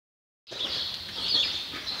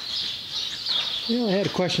You know, I had a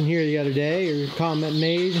question here the other day, or a comment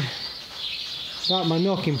made about my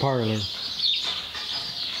milking parlor.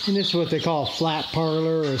 And this is what they call a flat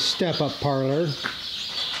parlor or a step-up parlor.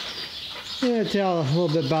 I'm going to tell a little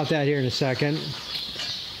bit about that here in a second.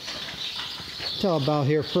 Tell about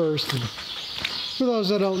here first. For those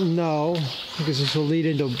that don't know, because this will lead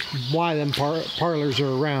into why them parlors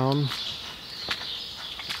are around.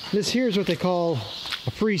 This here is what they call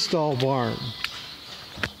a freestall barn.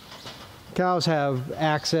 Cows have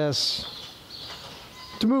access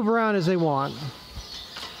to move around as they want.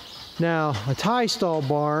 Now, a tie stall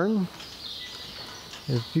barn,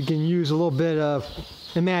 if you can use a little bit of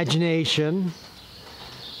imagination,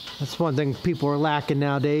 that's one thing people are lacking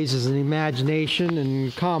nowadays, is an imagination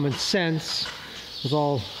and common sense with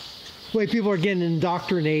all the way people are getting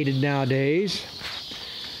indoctrinated nowadays.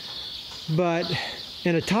 But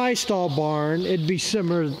in a tie stall barn, it'd be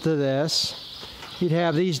similar to this. You'd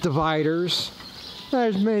have these dividers.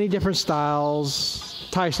 There's many different styles.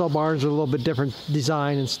 Tie stall barns are a little bit different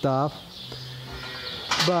design and stuff.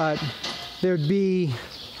 But there'd be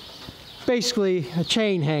basically a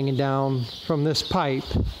chain hanging down from this pipe.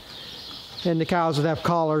 And the cows would have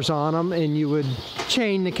collars on them, and you would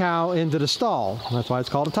chain the cow into the stall. That's why it's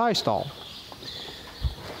called a tie stall.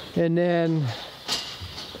 And then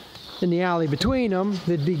in the alley between them,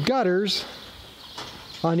 there'd be gutters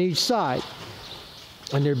on each side.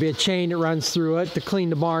 And there'd be a chain that runs through it to clean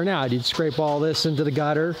the barn out. You'd scrape all this into the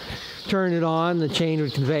gutter, turn it on, the chain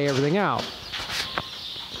would convey everything out.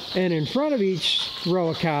 And in front of each row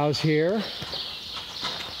of cows here,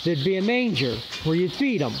 there'd be a manger where you'd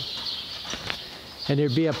feed them. And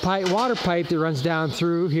there'd be a water pipe that runs down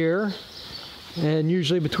through here. And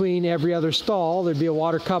usually between every other stall, there'd be a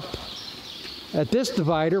water cup at this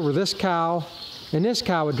divider where this cow and this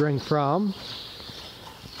cow would drink from.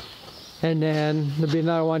 And then there'd be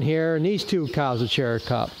another one here, and these two cows would share a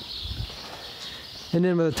cup. And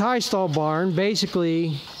then with a tie stall barn,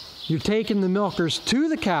 basically, you're taking the milkers to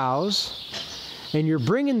the cows, and you're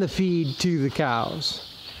bringing the feed to the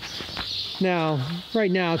cows. Now,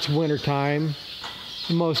 right now it's winter time.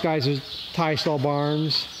 Most guys have tie stall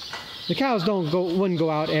barns. The cows wouldn't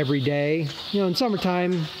go out every day. You know, in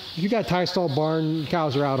summertime, if you got a tie stall barn,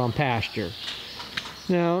 cows are out on pasture.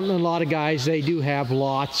 Now, a lot of guys, they do have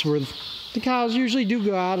lots where the cows usually do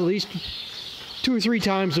go out at least 2 or 3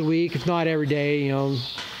 times a week, if not every day. You know,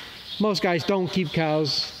 most guys don't keep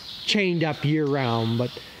cows chained up year-round, but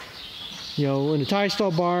you know, in a tie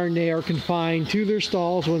stall barn, they are confined to their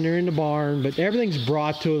stalls when they're in the barn, but everything's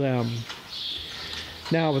brought to them.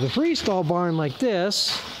 Now, with a freestall barn like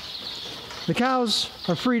this, the cows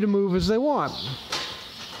are free to move as they want.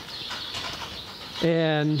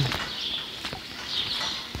 And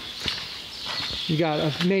you got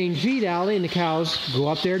a main feed alley, and the cows go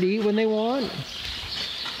up there to eat when they want.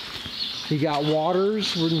 You got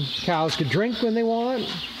waters where the cows could drink when they want,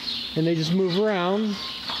 and they just move around,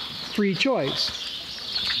 free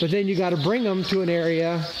choice. But then you got to bring them to an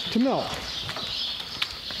area to milk.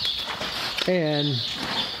 And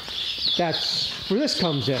that's where this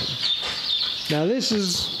comes in. Now I'm going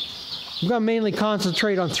to mainly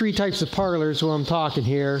concentrate on 3 types of parlors when I'm talking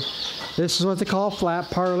here. This is what they call a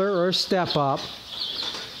flat parlor or a step up.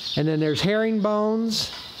 And then there's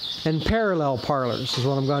herringbones and parallel parlors is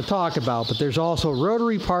what I'm going to talk about. But there's also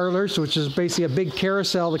rotary parlors, which is basically a big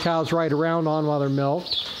carousel the cows ride around on while they're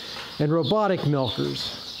milked, and robotic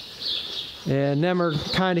milkers. And them are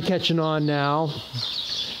kind of catching on now.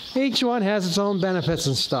 Each one has its own benefits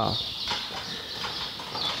and stuff.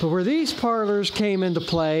 But where these parlors came into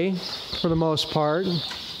play, for the most part,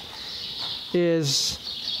 is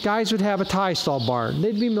guys would have a tie stall barn.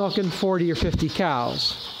 They'd be milking 40 or 50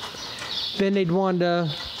 cows. Then they'd want to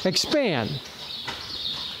expand.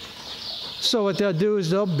 So what they'll do is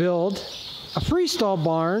they'll build a freestall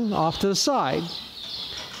barn off to the side.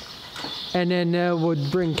 And then they would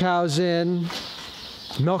bring cows in,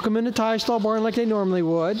 milk them in the tie stall barn like they normally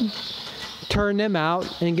would, turn them out,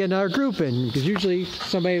 and get another group in. Because usually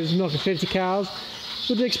somebody who's milking 50 cows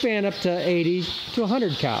would expand up to 80 to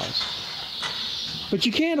 100 cows. But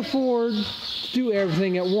you can't afford to do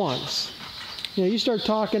everything at once. You know, you start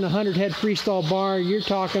talking 100 head freestall barn, you're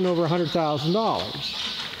talking over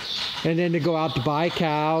 $100,000. And then to go out to buy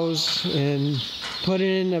cows and put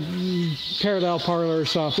in a parallel parlor or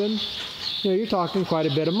something, you know, you're talking quite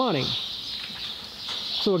a bit of money.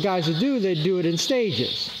 So what guys would do, they'd do it in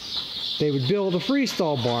stages. They would build a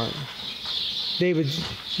freestall barn.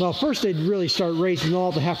 First they'd really start raising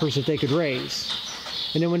all the heifers that they could raise.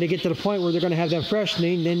 And then when they get to the point where they're going to have them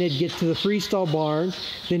freshening, then they'd get to the freestall barn,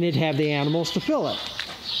 then they'd have the animals to fill it.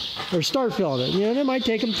 or start filling it. You know, and it might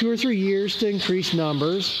take them 2 or 3 years to increase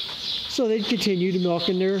numbers, so they'd continue to milk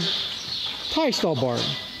in their tie stall barn.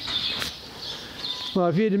 Well,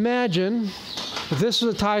 if you'd imagine, if this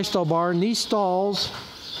was a tie stall barn, these stalls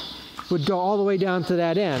would go all the way down to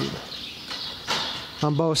that end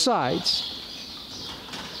on both sides.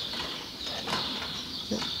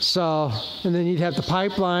 So, and then you'd have the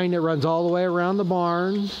pipeline that runs all the way around the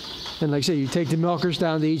barn. And like I said, you take the milkers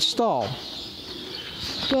down to each stall.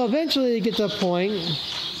 Well, eventually they get to a point,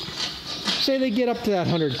 say they get up to that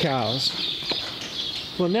 100 cows.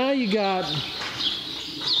 Well, now you got,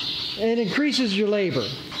 and it increases your labor.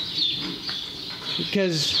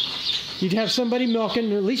 Because you'd have somebody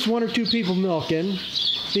milking, at least 1 or 2 people milking.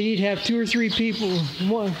 Then you'd have 2 or 3 people,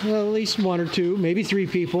 well, at least 1 or 2, maybe 3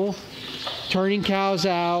 people, turning cows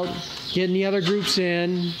out, getting the other groups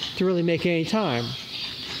in to really make any time.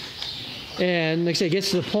 And like I say, it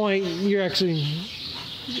gets to the point you're actually,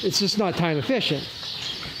 it's just not time efficient.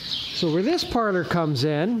 So where this parlor comes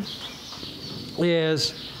in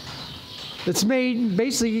is it's made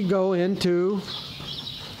basically go into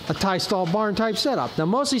a tie stall barn type setup. Now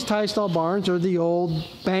most of these tie stall barns are the old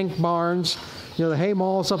bank barns, you know, the hay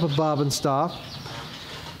malls up above and stuff.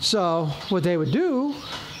 So what they would do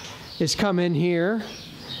is come in here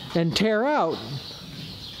and tear out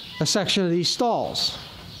a section of these stalls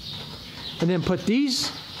and then put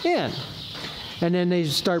these in, and then they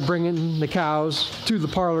start bringing the cows to the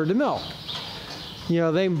parlor to milk. You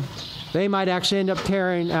know, they might actually end up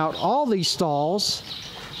tearing out all these stalls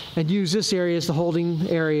and use this area as the holding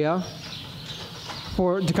area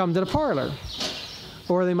to come to the parlor,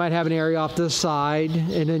 or they might have an area off to the side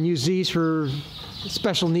and then use these for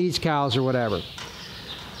special needs cows or whatever.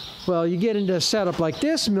 Well, you get into a setup like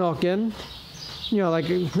this milking, you know, like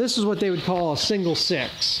this is what they would call a single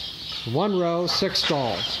 6. 1 row, 6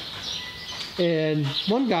 stalls. And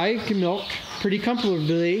one guy can milk pretty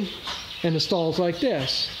comfortably in the stalls like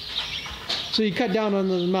this. So you cut down on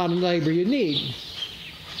the amount of labor you need.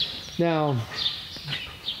 Now,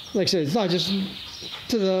 like I said, it's not just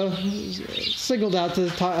to the singled out to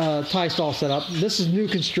the tie stall setup. This is new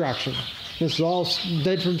construction. This is all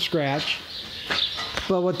dead from scratch.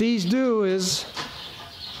 But what these do is,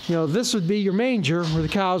 you know, this would be your manger where the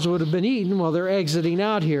cows would have been eaten while they're exiting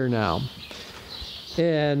out here now.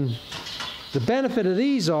 And the benefit of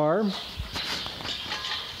these are,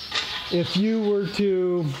 if you were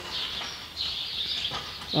to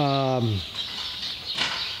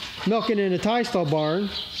milk it in a tie stall barn,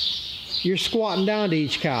 you're squatting down to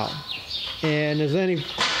each cow. And as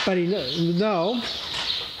anybody know,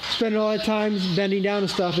 spending all that time bending down and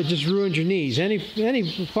stuff, it just ruins your knees.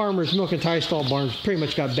 Any farmers milking tie stall barns pretty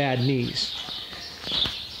much got bad knees.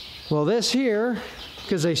 Well, this here,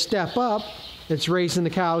 because they step up, it's raising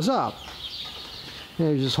the cows up.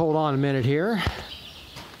 And just hold on a minute here.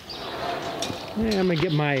 And I'm gonna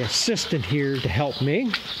get my assistant here to help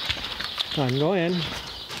me. Go in.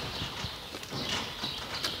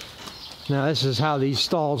 Now this is how these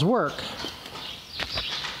stalls work.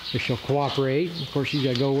 If she'll cooperate. Of course, she's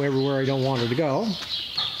got to go everywhere I don't want her to go.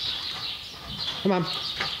 Come on.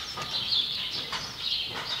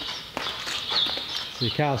 The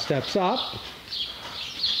cow steps up.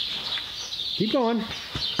 Keep going.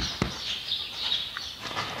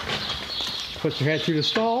 Puts her head through the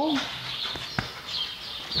stall.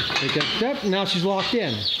 Take that step, and now she's locked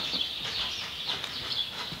in.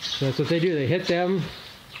 So that's what they do. They hit them,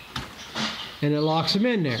 and it locks them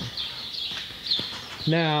in there.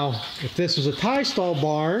 Now, if this was a tie stall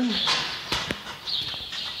barn,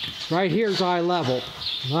 right here's eye level.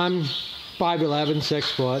 I'm 5'11",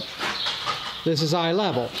 6 foot. This is eye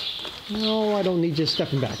level. No, I don't need you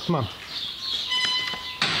stepping back. Come on.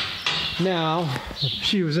 Now, if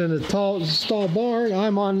she was in a tall stall barn,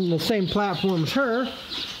 I'm on the same platform as her.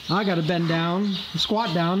 I got to bend down,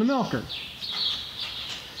 squat down to milk her.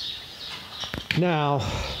 Now,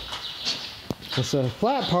 it's a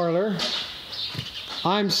flat parlor.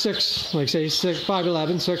 I'm 6, like I say,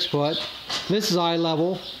 5'11", 6 foot. This is eye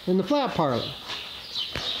level in the flat parlor.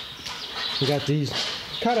 We got these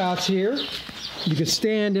cutouts here. You can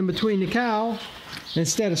stand in between the cow.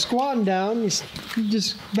 Instead of squatting down, you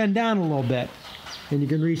just bend down a little bit, and you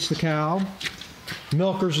can reach the cow.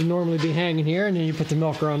 Milkers would normally be hanging here, and then you put the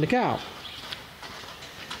milker on the cow.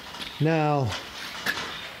 Now,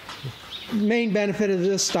 the main benefit of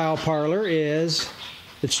this style parlor is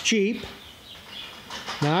it's cheap.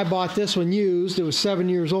 Now, I bought this one used. It was 7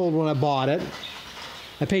 years old when I bought it.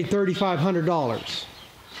 I paid $3,500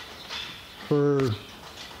 for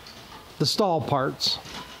the stall parts.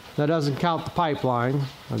 That doesn't count the pipeline.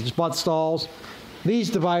 I just bought stalls.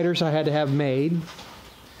 These dividers I had to have made.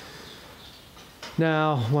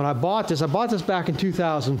 Now, when I bought this back in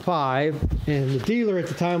 2005, and the dealer at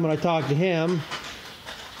the time when I talked to him,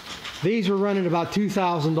 these were running about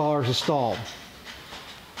 $2,000 a stall.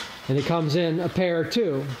 And it comes in a pair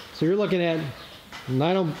too. So you're looking at, and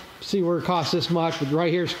I don't see where it costs this much, but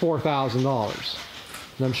right here is $4,000.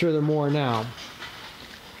 And I'm sure they're more now.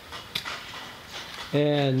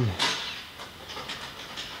 And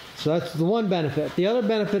so that's the one benefit. The other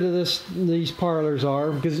benefit of these parlors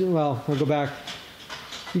are, because, well, I'll go back.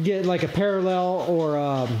 You get like a parallel or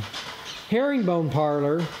a herringbone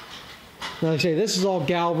parlor. Now, like I say, this is all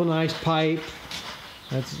galvanized pipe.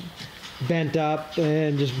 That's bent up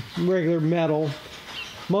and just regular metal.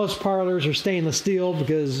 Most parlors are stainless steel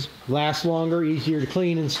because it lasts longer, easier to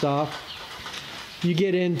clean and stuff. You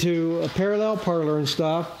get into a parallel parlor and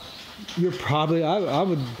stuff, you're probably, I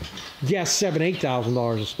would guess, $7,000 to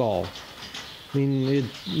 $8,000 a stall. I mean,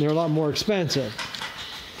 they're a lot more expensive.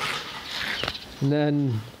 And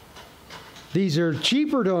then these are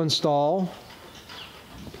cheaper to install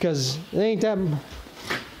because they ain't that.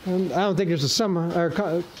 I don't think there's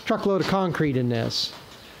a truckload of concrete in this,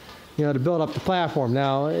 you know, to build up the platform.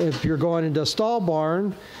 Now, if you're going into a stall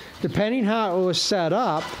barn, depending how it was set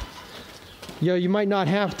up, you know, you might not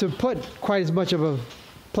have to put quite as much of a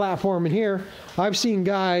platform in here. I've seen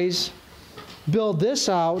guys build this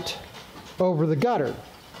out over the gutter,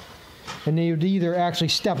 and they would either actually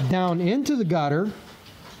step down into the gutter,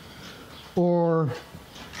 or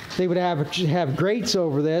they would have grates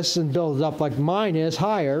over this and build it up like mine is,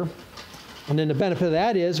 higher. And then the benefit of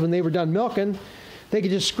that is when they were done milking, they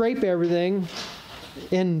could just scrape everything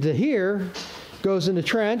into here, goes in the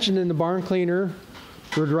trench, and then the barn cleaner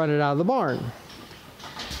would run it out of the barn.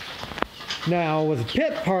 Now with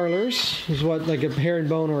pit parlors, is what like a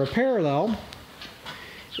herringbone or a parallel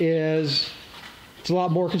is, it's a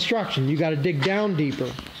lot more construction. You got to dig down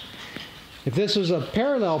deeper. If this was a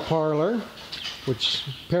parallel parlor, which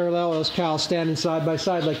parallel is cows standing side by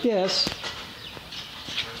side like this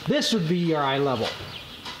would be your eye level.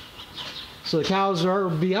 So the cows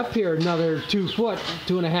would be up here another 2 foot,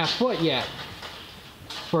 2.5 foot yet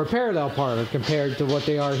for a parallel parlor compared to what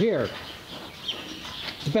they are here.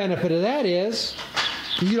 The benefit of that is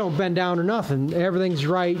you don't bend down or nothing. Everything's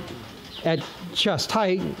right at chest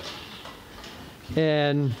height,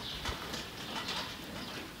 and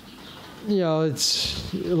you know,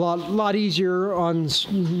 it's a lot easier on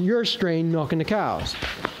your strain milking the cows.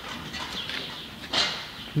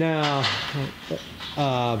 Now,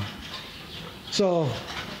 so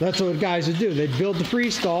that's what guys would do. They'd build the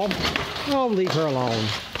freestall. Oh, leave her alone.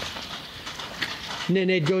 And then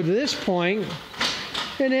they'd go to this point,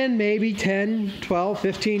 and then maybe 10, 12,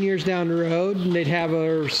 15 years down the road, and they'd have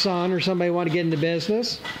a son or somebody want to get into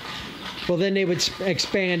business. Well, then they would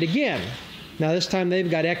expand again. Now this time they've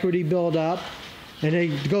got equity built up, and they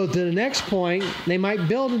go to the next point. They might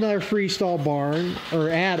build another freestall barn or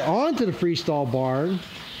add on to the freestall barn.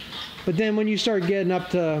 But then when you start getting up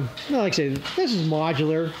to, well, like I say, this is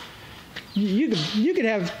modular. You could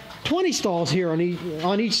have 20 stalls here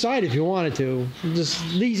on each side if you wanted to. Just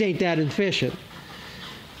these ain't that efficient.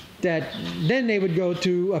 Then they would go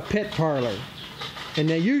to a pit parlor, and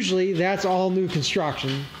usually that's all new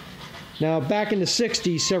construction. Now, back in the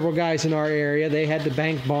 60s, several guys in our area, they had the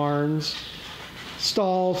bank barns,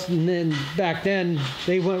 stalls, and then back then,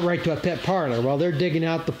 they went right to a pit parlor. Well, they're digging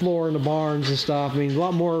out the floor in the barns and stuff. I mean, a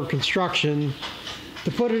lot more construction.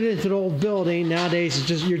 To put it into an old building, nowadays,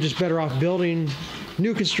 you're just better off building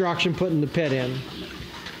new construction, putting the pit in.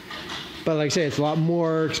 But like I say, it's a lot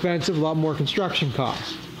more expensive, a lot more construction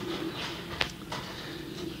costs.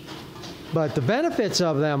 But the benefits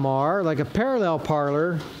of them are, like a parallel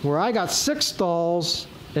parlor, where I got 6 stalls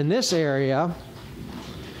in this area,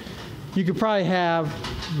 you could probably have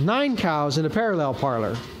 9 cows in a parallel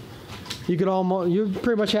parlor. You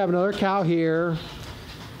pretty much have another cow here,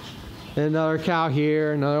 another cow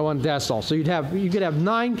here, another one, that's all. So you could have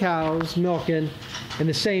 9 cows milking in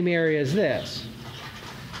the same area as this.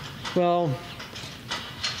 Well,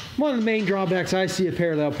 one of the main drawbacks I see at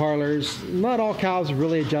parallel parlors, not all cows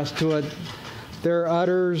really adjust to it. Their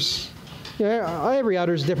udders, every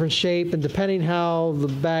udder is different shape, and depending how the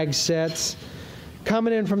bag sets,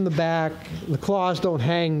 coming in from the back, the claws don't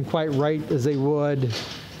hang quite right as they would.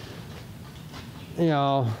 You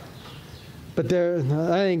know, but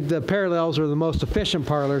I think the parallels are the most efficient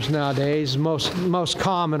parlors nowadays, most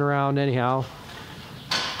common around anyhow.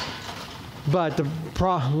 But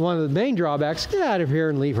one of the main drawbacks, get out of here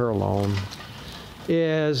and leave her alone,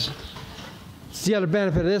 is it's the other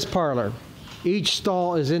benefit of this parlor. Each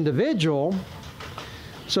stall is individual.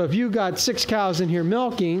 So if you got 6 cows in here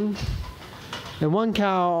milking, and one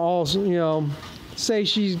cow also, say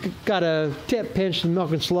she's got a tip pinched and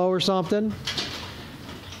milking slow or something,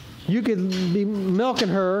 you could be milking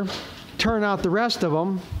her, turn out the rest of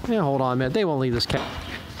them. Yeah, hold on a minute. They won't leave this cow.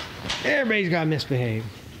 Everybody's got to misbehave.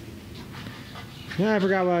 I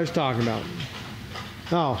forgot what I was talking about.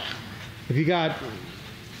 Oh, if you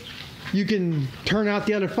can turn out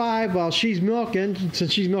the other 5 while she's milking,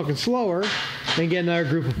 since she's milking slower, and get another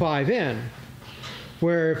group of 5 in.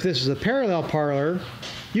 Where if this is a parallel parlor,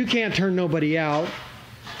 you can't turn nobody out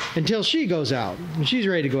until she goes out. And she's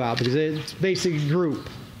ready to go out because it's basically a group.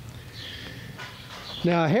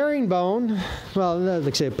 Now, a herringbone, well,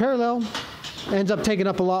 like I say, parallel ends up taking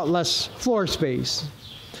up a lot less floor space.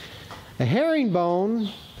 A herringbone,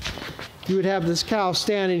 you would have this cow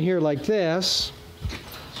standing here like this,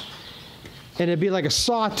 and it'd be like a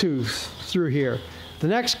sawtooth through here. The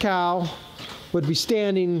next cow would be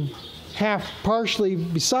standing partially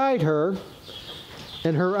beside her,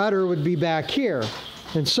 and her udder would be back here,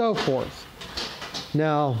 and so forth.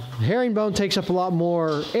 Now, herringbone takes up a lot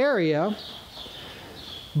more area,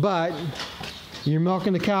 but you're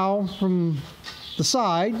milking the cow from the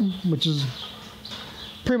side, which is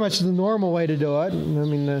pretty much the normal way to do it. I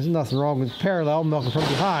mean, there's nothing wrong with parallel, milking from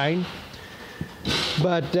behind.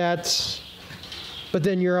 But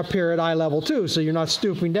then you're up here at eye level too, so you're not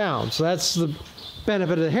stooping down. So that's the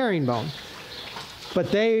benefit of the herringbone.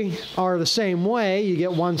 But they are the same way. You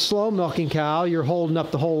get one slow milking cow, you're holding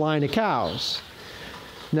up the whole line of cows.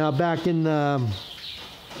 Now back in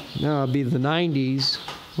it'd be the 90s,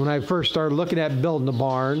 when I first started looking at building a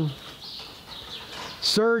barn,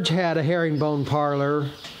 Surge had a herringbone parlor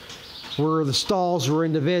where the stalls were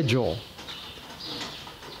individual.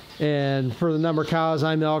 And for the number of cows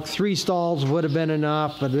I milked, 3 stalls would have been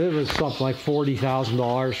enough, but it was something like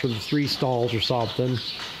 $40,000 for the 3 stalls or something.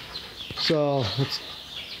 So it's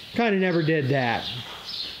kind of never did that.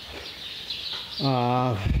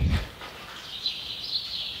 What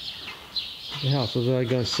else was I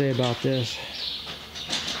going to say about this?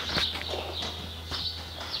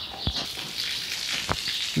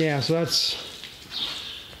 Yeah, so that's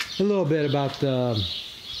a little bit about the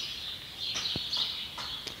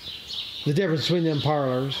difference between them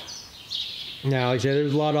parlors. Now, like I said,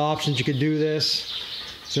 there's a lot of options you could do this.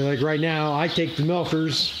 So like right now, I take the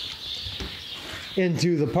milkers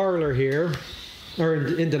into the parlor here, or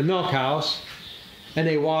into the milk house, and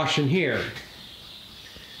they wash in here.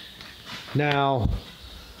 Now,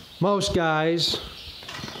 most guys,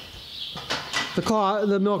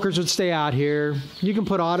 the milkers would stay out here. You can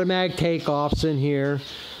put automatic takeoffs in here.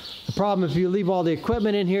 The problem, if you leave all the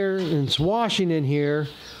equipment in here and it's washing in here,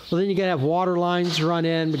 well, then you gotta have water lines run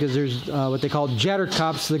in, because there's what they call jetter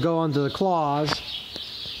cups that go onto the claws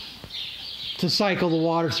to cycle the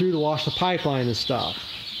water through to wash the pipeline and stuff.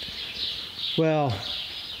 Well,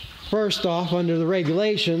 first off, under the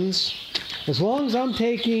regulations, as long as I'm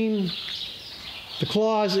taking the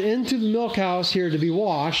claws into the milk house here to be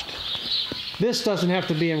washed, this doesn't have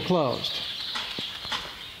to be enclosed.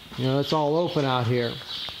 You know, it's all open out here.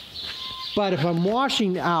 But if I'm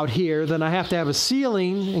washing out here, then I have to have a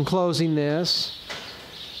ceiling enclosing this.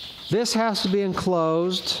 This has to be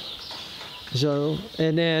enclosed. So,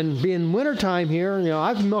 and then being wintertime here, you know,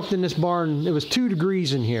 I've milked in this barn, it was 2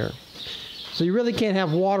 degrees in here. So you really can't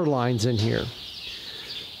have water lines in here.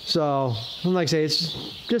 So, like I say, it's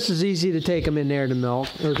just as easy to take them in there to milk,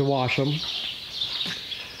 or to wash them.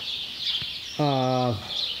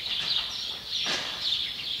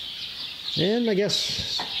 And I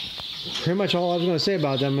guess pretty much all I was going to say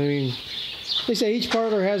about them. I mean, they say each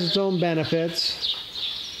parlor has its own benefits.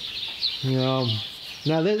 You know,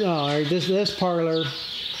 now this parlor,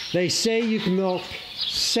 they say you can milk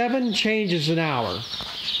 7 changes an hour.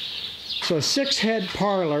 So a 6-head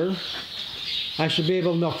parlor, I should be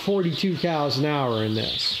able to milk 42 cows an hour in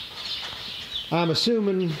this. I'm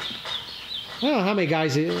assuming, I don't know how many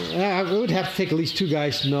guys, I would have to take at least 2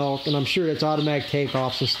 guys to milk, and I'm sure that's automatic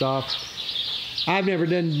takeoffs and stuff. I've never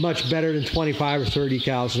done much better than 25 or 30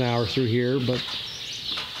 cows an hour through here, but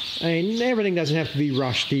I mean, everything doesn't have to be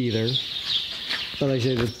rushed either. But like I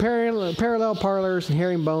say, the parallel parlors and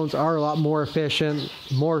herringbones are a lot more efficient,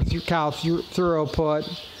 more cow throughput,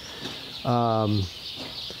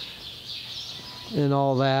 and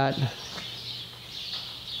all that.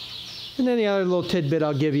 And then the other little tidbit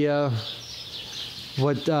I'll give you,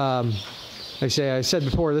 what like I say, I said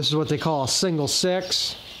before, this is what they call a single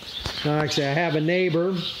 6. Now, like I say, I have a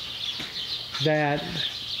neighbor that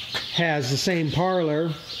has the same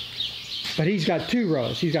parlor, but he's got 2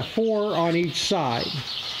 rows. He's got 4 on each side.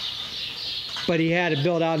 But he had it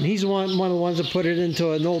built out, and he's one of the ones that put it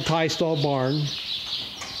into an old tie stall barn.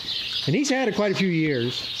 And he's had it quite a few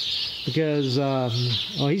years. because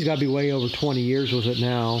he's got to be way over 20 years with it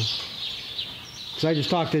now. So I just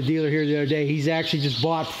talked to a dealer here the other day. He's actually just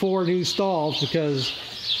bought 4 new stalls because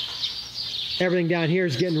everything down here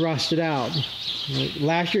is getting rusted out.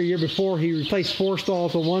 Last year, year before, he replaced 4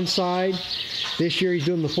 stalls on one side. This year he's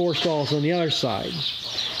doing the 4 stalls on the other side.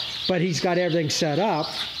 But he's got everything set up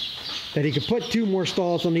that he could put 2 more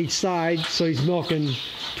stalls on each side, so he's milking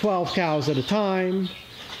 12 cows at a time.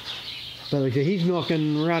 But like he's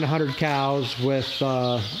milking around 100 cows with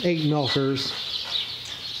 8 milkers.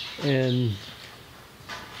 And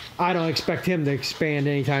I don't expect him to expand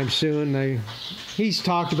anytime soon. He's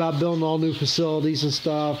talked about building all new facilities and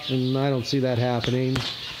stuff, and I don't see that happening.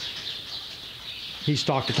 He's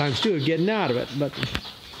talked at times too of getting out of it, but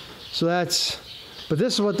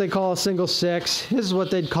this is what they call a single 6. This is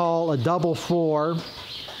what they'd call a double 4.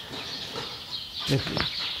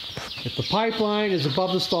 If the pipeline is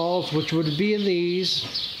above the stalls, which would be in these,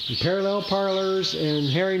 in parallel parlors and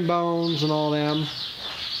herringbones and all them,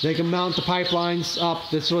 they can mount the pipelines up.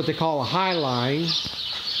 This is what they call a high line.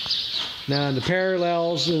 Now in the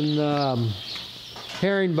parallels and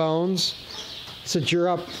herringbones, since you're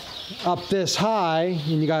up this high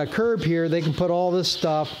and you got a curb here, they can put all this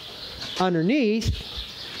stuff underneath,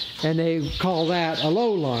 and they call that a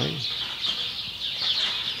low line.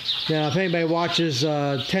 Now if anybody watches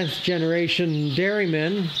 10th generation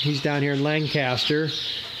dairyman, he's down here in Lancaster,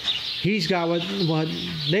 he's got what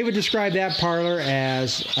they would describe that parlor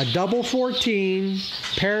as a double 14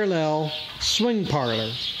 parallel swing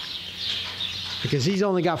parlor. Because he's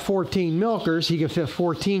only got 14 milkers, he can fit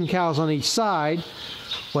 14 cows on each side.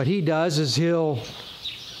 What he does is he'll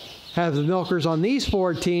have the milkers on these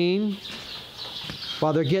 14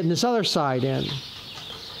 while they're getting this other side in.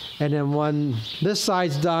 And then when this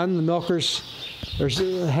side's done, the milkers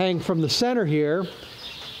hang from the center here.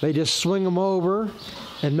 They just swing them over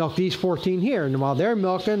and milk these 14 here. And while they're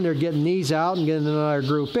milking, they're getting these out and getting another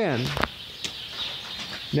group in.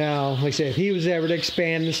 Now, like I say, if he was ever to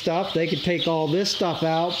expand and stuff, they could take all this stuff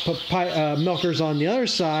out, put milkers on the other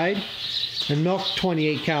side, and milk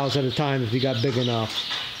 28 cows at a time if he got big enough.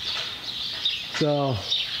 So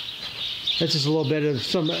that's just a little bit of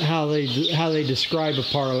how they describe a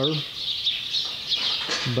parlor.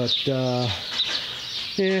 But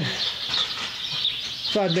yeah,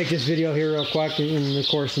 so I'd make this video here real quick, and of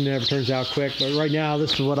course it never turns out quick. But right now,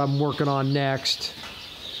 this is what I'm working on next.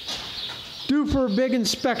 Due for a big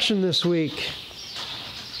inspection this week.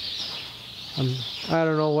 I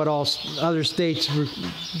don't know what all other states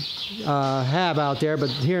have out there, but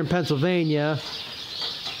here in Pennsylvania,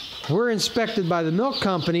 we're inspected by the milk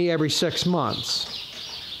company every 6 months.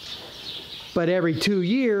 But every 2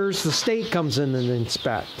 years, the state comes in and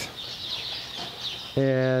inspect.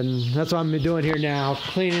 And that's what I'm doing here now,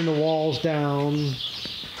 cleaning the walls down.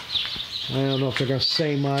 I don't know if they're going to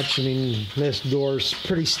say much. I mean, this door's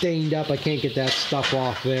pretty stained up. I can't get that stuff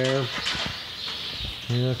off there.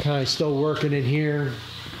 And I'm kind of still working in here.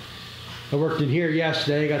 I worked in here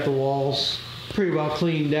yesterday, got the walls pretty well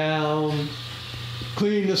cleaned down.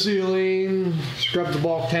 Cleaned the ceiling, scrubbed the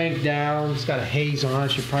bulk tank down. It's got a haze on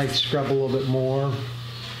it. Should probably scrub a little bit more.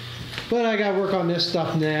 But I got to work on this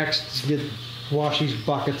stuff next. Wash these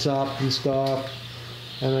buckets up and stuff.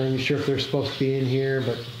 I'm not even sure if they're supposed to be in here,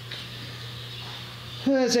 but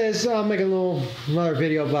I'll make another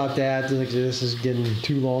video about that. This is getting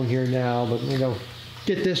too long here now, but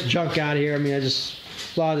get this junk out of here. I mean, a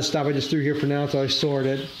lot of the stuff I just threw here for now until I sort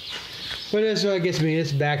it. But this gets me.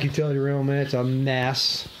 It's back utility room, and it's a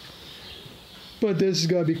mess. But this is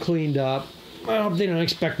gonna be cleaned up. Well, they don't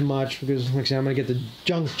expect much because, like I said, I'm gonna get the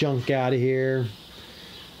junk out of here.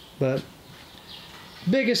 But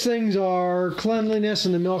biggest things are cleanliness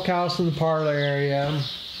in the milk house and the parlor area.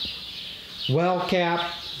 Well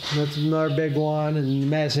cap, that's another big one, and the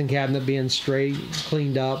medicine cabinet being straight,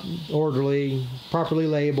 cleaned up, orderly, properly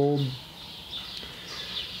labeled.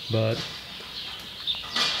 But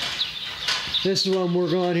this is what I'm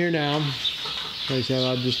working on here now. Like I said,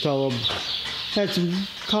 I'll just tell them. Had some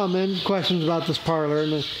questions about this parlor,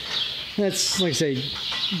 and that's, like I say,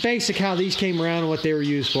 basic how these came around and what they were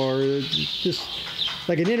used for. Just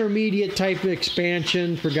like an intermediate type of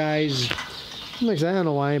expansion for guys. Like I said, I don't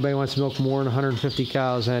know why anybody wants to milk more than 150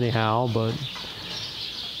 cows anyhow, but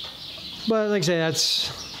like I say,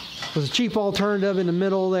 was a cheap alternative in the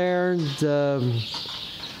middle there. And,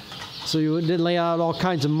 so you didn't lay out all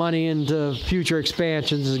kinds of money into future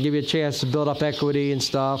expansions and give you a chance to build up equity and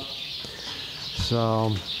stuff.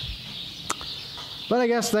 So, but I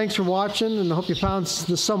guess thanks for watching, and I hope you found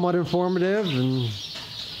this somewhat informative. And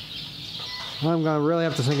I'm gonna really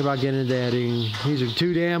have to think about getting into editing. These are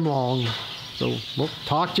too damn long. So we'll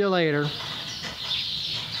talk to you later.